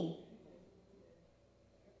for me.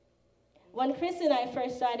 When Chris and I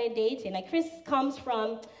first started dating, like Chris comes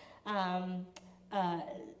from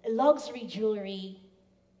luxury jewelry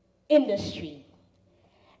industry.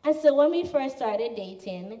 And so when we first started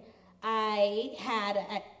dating, I had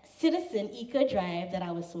a Citizen Eco Drive that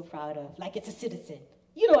I was so proud of. Like, it's a Citizen.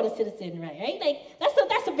 You know what a Citizen, right? Like,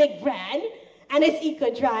 that's a big brand, and it's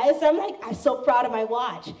Eco Drive. So I'm like, I'm so proud of my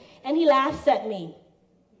watch. And he laughs at me.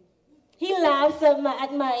 He laughs at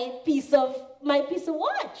my piece of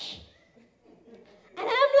watch. And I'm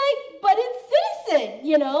like, but it's Citizen,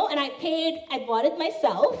 you know? And I bought it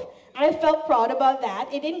myself, and I felt proud about that.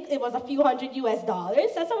 It was a few $100 US.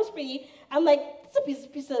 That sounds pretty. I'm like,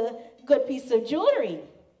 it's a good piece of jewelry.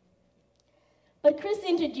 But Chris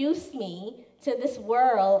introduced me to this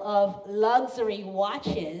world of luxury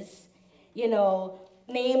watches, you know,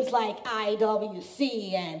 names like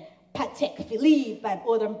IWC and Patek Philippe and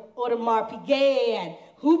Audemars Piguet and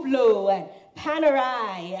Hublot and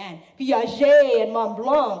Panerai and Piaget and Mont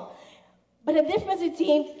Blanc. But the difference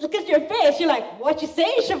between, look at your face, you're like, what you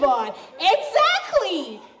say, Shevaughn?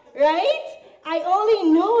 Exactly, right? I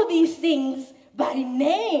only know these things by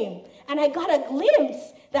name. And I got a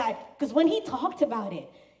glimpse that, because when he talked about it,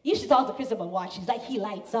 you should talk to Chris about watches, like he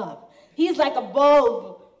lights up. He's like a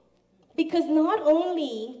bulb. Because not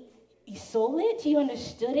only he sold it, he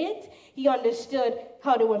understood it, he understood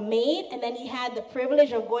how they were made, and then he had the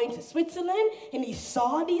privilege of going to Switzerland, and he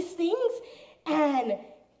saw these things, and,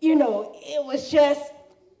 you know, it was just,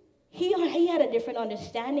 he had a different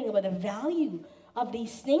understanding about the value of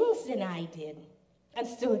these things than I did, and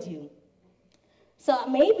still do. So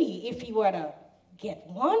maybe if he were to get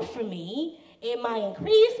one for me, it might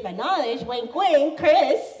increase my knowledge, wink, wink,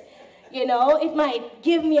 Chris, you know, it might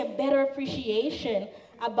give me a better appreciation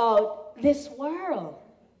about this world.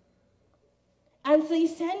 And so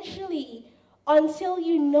essentially, until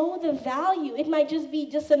you know the value, it might just be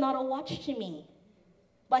just another watch to me.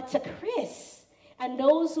 But to Chris and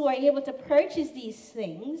those who are able to purchase these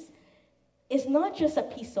things, it's not just a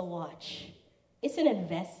piece of watch. It's an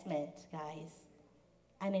investment, guys.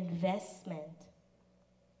 an investment.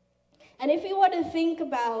 And if you were to think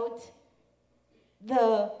about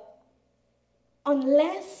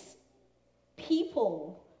unless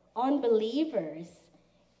people, unbelievers,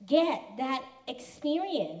 get that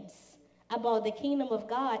experience about the kingdom of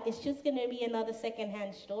God, it's just going to be another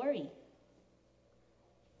secondhand story.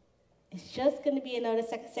 It's just going to be another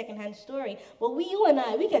secondhand story. But you and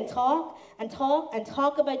I, we can talk and talk and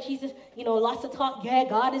talk about Jesus. You know, lots of talk. Yeah,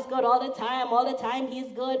 God is good all the time. All the time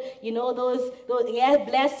He's good. You know, those yeah,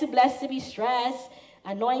 blessed to be stressed.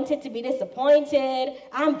 Anointed to be disappointed.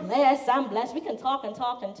 I'm blessed. We can talk and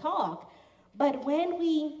talk and talk. But when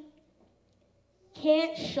we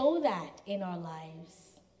can't show that in our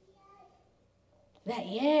lives, that,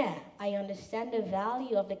 yeah, I understand the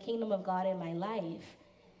value of the kingdom of God in my life,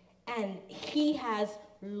 and He has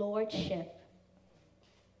lordship.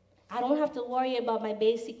 I don't have to worry about my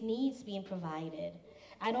basic needs being provided.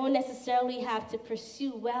 I don't necessarily have to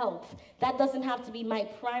pursue wealth. That doesn't have to be my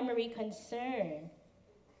primary concern.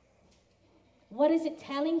 What is it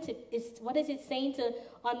what is it saying to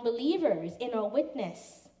unbelievers in our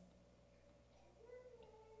witness?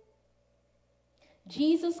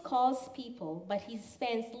 Jesus calls people, but He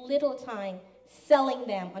spends little time selling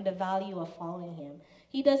them on the value of following Him.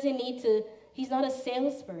 He doesn't need to, He's not a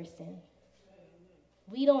salesperson.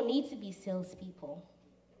 We don't need to be salespeople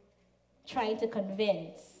trying to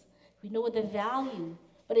convince. We know the value,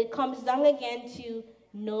 but it comes down again to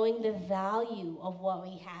knowing the value of what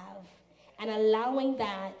we have and allowing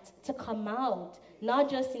that to come out, not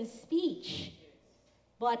just in speech,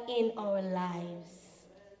 but in our lives.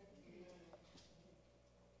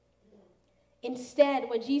 Instead,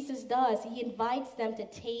 what Jesus does, He invites them to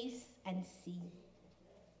taste and see.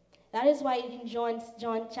 That is why in John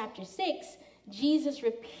chapter 6, Jesus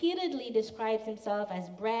repeatedly describes Himself as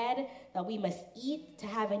bread that we must eat to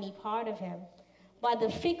have any part of Him. But the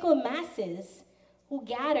fickle masses who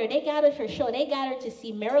they gathered for show. They gathered to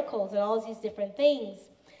see miracles and all these different things.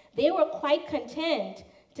 They were quite content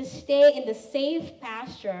to stay in the safe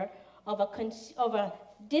pasture of a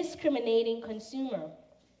discriminating consumer,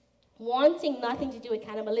 wanting nothing to do with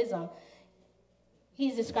cannibalism.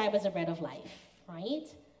 He's described as a bread of life, right?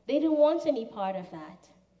 They didn't want any part of that.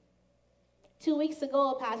 2 weeks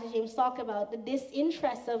ago, Pastor James talked about the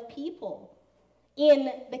disinterest of people in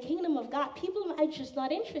the kingdom of God. People are just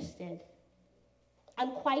not interested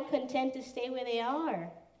and quite content to stay where they are.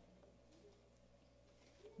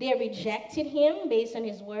 They rejected Him based on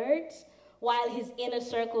His words, while His inner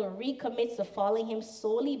circle recommits to following Him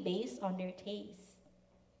solely based on their tastes.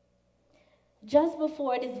 Just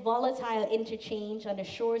before this volatile interchange on the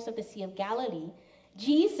shores of the Sea of Galilee,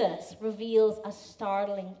 Jesus reveals a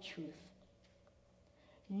startling truth.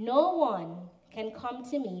 No one can come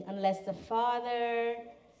to me unless the Father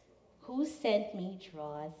who sent me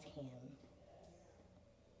draws him.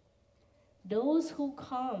 Those who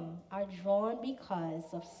come are drawn because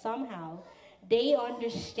of somehow they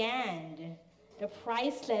understand the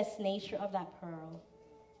priceless nature of that pearl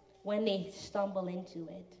when they stumble into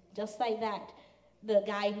it. Just like that, the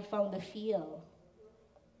guy who found the field.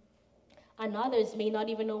 And others may not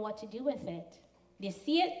even know what to do with it. They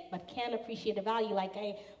see it, but can't appreciate the value, like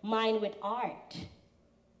mine with art.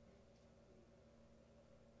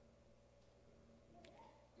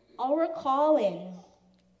 Our calling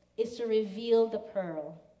is to reveal the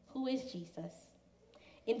pearl, who is Jesus,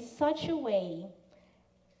 in such a way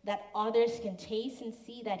that others can taste and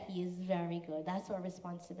see that He is very good. That's our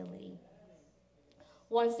responsibility.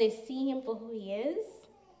 Once they see Him for who He is,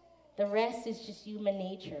 the rest is just human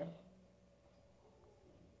nature.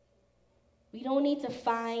 We don't need to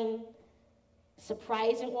find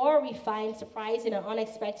surprising, or we find surprising and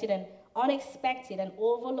unexpected and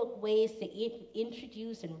overlooked ways to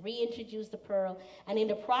introduce and reintroduce the pearl, and in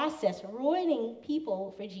the process, ruining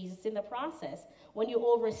people for Jesus in the process when you're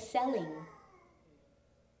overselling.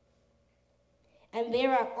 And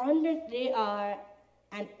there are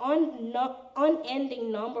an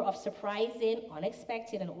unending number of surprising,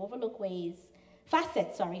 unexpected, and overlooked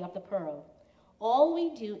facets of the pearl. All we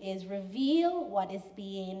do is reveal what's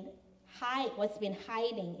been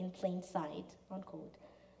hiding in plain sight, unquote.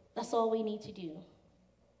 That's all we need to do.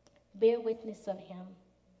 Bear witness of Him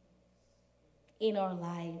in our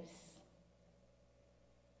lives.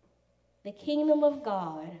 The kingdom of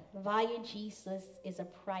God, via Jesus, is a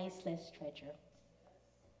priceless treasure.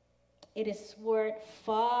 It is worth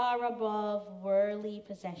far above worldly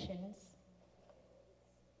possessions.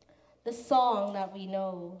 The song that we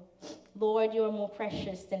know, Lord, You Are More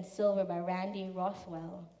Precious Than Silver by Randy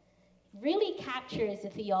Rothwell, really captures the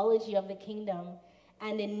theology of the kingdom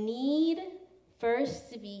and the need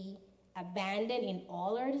first to be abandon in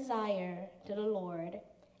all our desire to the Lord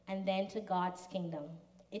and then to God's kingdom.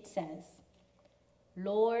 It says,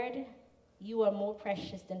 Lord, you are more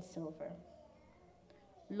precious than silver.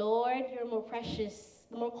 Lord, you're more precious,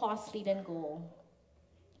 more costly than gold.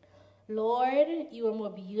 Lord, you are more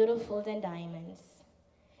beautiful than diamonds,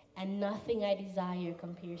 and nothing I desire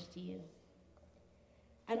compares to you.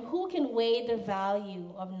 And who can weigh the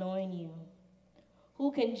value of knowing you?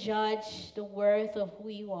 Who can judge the worth of who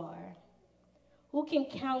you are? Who can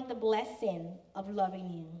count the blessing of loving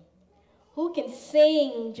you? Who can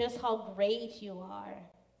sing just how great you are?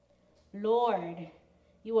 Lord,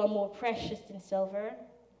 you are more precious than silver.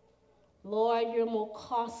 Lord, you're more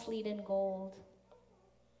costly than gold.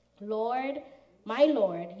 Lord, my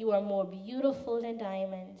Lord, you are more beautiful than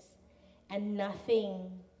diamonds, and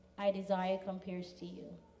nothing I desire compares to you.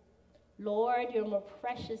 Lord, you're more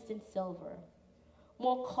precious than silver,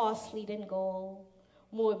 more costly than gold,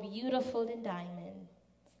 more beautiful than diamonds,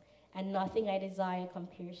 and nothing I desire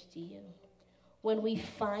compares to you. When we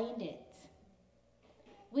find it,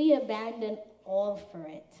 we abandon all for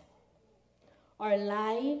it. Our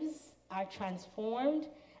lives are transformed,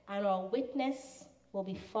 and our witness will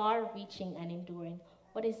be far-reaching and enduring.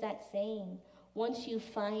 What is that saying? Once you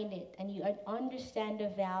find it and you understand the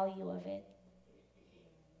value of it,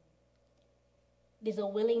 there's a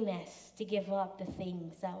willingness to give up the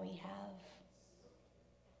things that we have.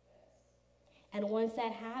 And once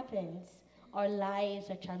that happens, our lives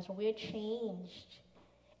are transformed. We're changed,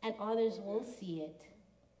 and others will see it.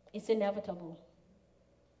 It's inevitable.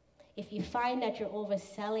 If you find that you're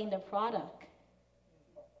overselling the product,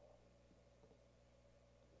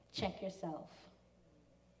 check yourself.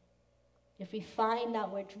 If we find that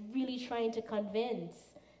we're really trying to convince,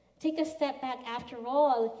 take a step back. After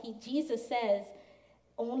all, Jesus says,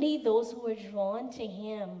 only those who are drawn to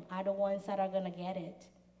him are the ones that are going to get it.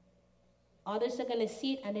 Others are going to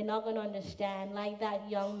see it and they're not going to understand. Like that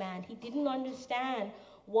young man, he didn't understand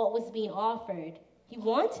what was being offered. He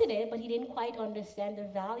wanted it, but he didn't quite understand the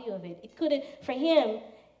value of it. It couldn't, for him,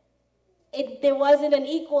 it wasn't an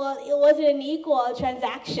equal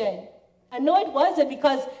transaction. And no, it wasn't,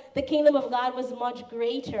 because the kingdom of God was much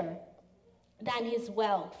greater than his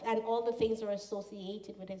wealth and all the things that are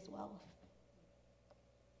associated with his wealth.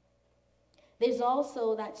 There's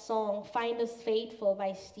also that song, Find Us Faithful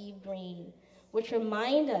by Steve Green, which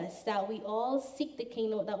reminds us that we all seek the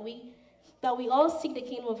kingdom, that we all seek the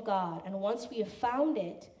kingdom of God. And once we have found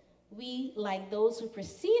it, we, like those who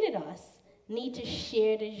preceded us, need to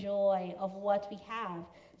share the joy of what we have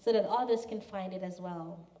so that others can find it as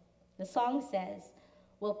well. The song says,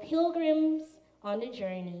 we're pilgrims on the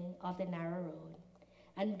journey of the narrow road,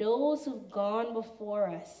 and those who've gone before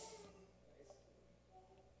us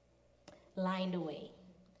line the way,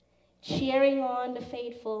 cheering on the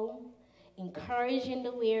faithful, encouraging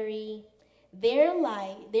the weary, their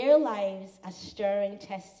lives a stirring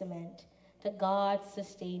testament to God's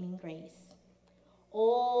sustaining grace.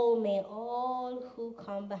 Oh, may all who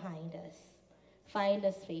come behind us find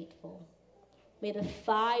us faithful. May the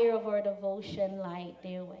fire of our devotion light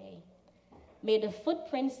their way. May the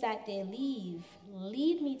footprints that they leave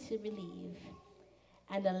lead me to believe,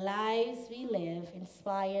 and the lives we live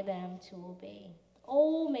inspire them to obey.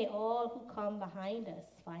 Oh, may all who come behind us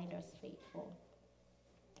find us faithful.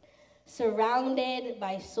 Surrounded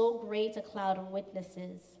by so great a cloud of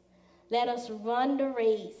witnesses, let us run the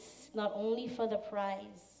race, not only for the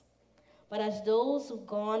prize, but as those who've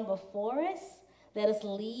gone before us, let us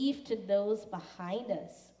leave to those behind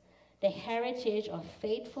us the heritage of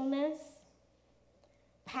faithfulness,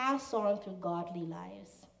 passed on through godly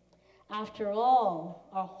lives. After all,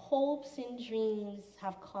 our hopes and dreams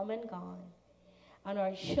have come and gone, and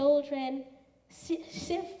our children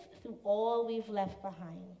sift through all we've left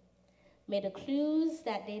behind. May the clues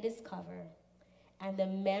that they discover and the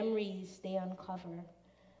memories they uncover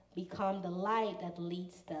become the light that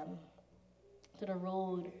leads them to the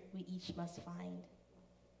road we each must find.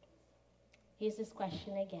 Here's this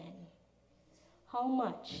question again. How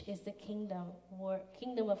much is the kingdom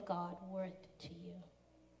of God worth to you?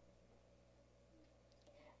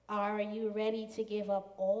 Are you ready to give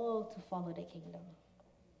up all to follow the kingdom?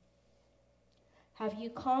 Have you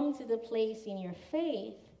come to the place in your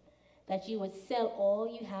faith that you would sell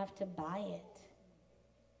all you have to buy it?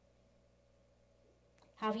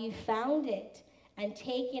 Have you found it and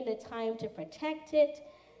taken the time to protect it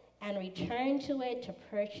and return to it to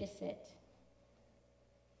purchase it?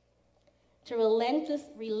 To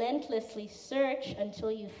relentlessly search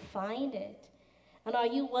until you find it? And are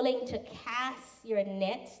you willing to cast your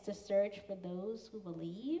nets to search for those who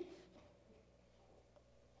believe?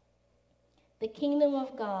 The kingdom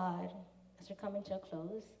of God, as we're coming to a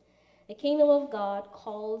close, the kingdom of God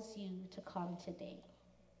calls you to come today.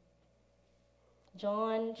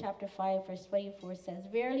 John chapter 5, verse 24 says,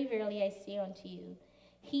 Verily, verily, I say unto you,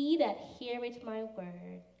 he that heareth my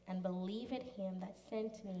word and believeth him that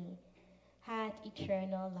sent me hath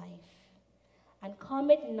eternal life, and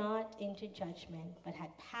cometh not into judgment, but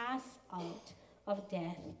hath passed out of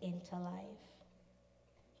death into life.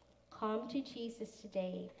 Come to Jesus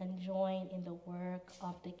today and join in the work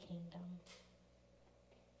of the kingdom.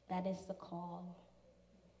 That is the call.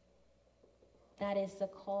 That is the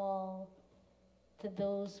call to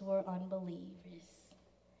those who are unbelievers.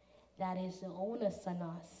 That is the onus on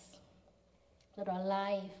us, that our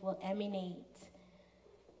life will emanate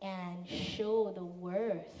and show the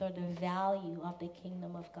worth or the value of the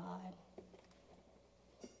kingdom of God.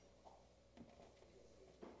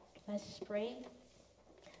 Let's pray.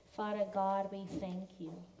 Father God, we thank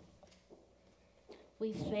you.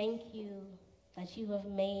 We thank you that you have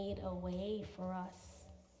made a way for us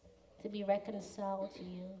to be reconciled to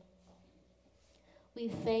you. We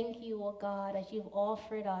thank you, O God, that you've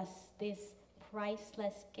offered us this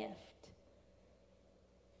priceless gift.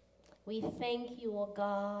 We thank you, O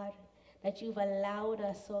God, that you've allowed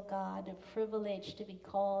us, O God, the privilege to be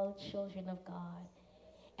called children of God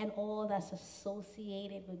and all that's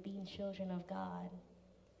associated with being children of God.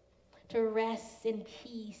 To rest in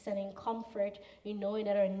peace and in comfort in knowing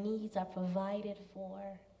that our needs are provided for.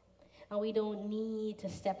 And we don't need to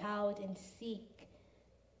step out and seek,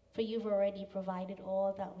 for you've already provided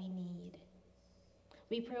all that we need.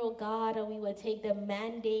 We pray, oh God, that we will take the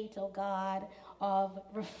mandate, oh God, of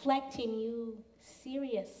reflecting you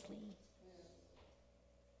seriously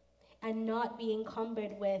and not be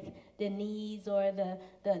encumbered with the needs or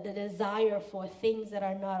the desire for things that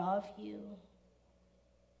are not of you.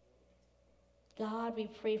 God, we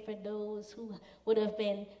pray for those who would have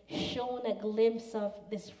been shown a glimpse of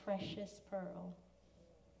this precious pearl,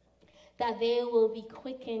 that they will be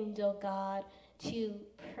quickened, oh God, to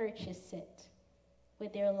purchase it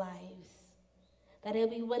with their lives, that they'll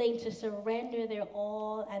be willing to surrender their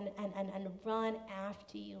all and run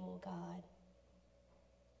after you, oh God.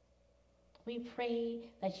 We pray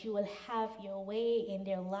that you will have your way in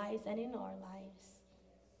their lives and in our lives.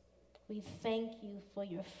 We thank you for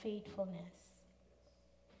your faithfulness.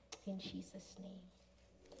 In Jesus'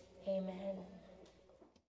 name, amen.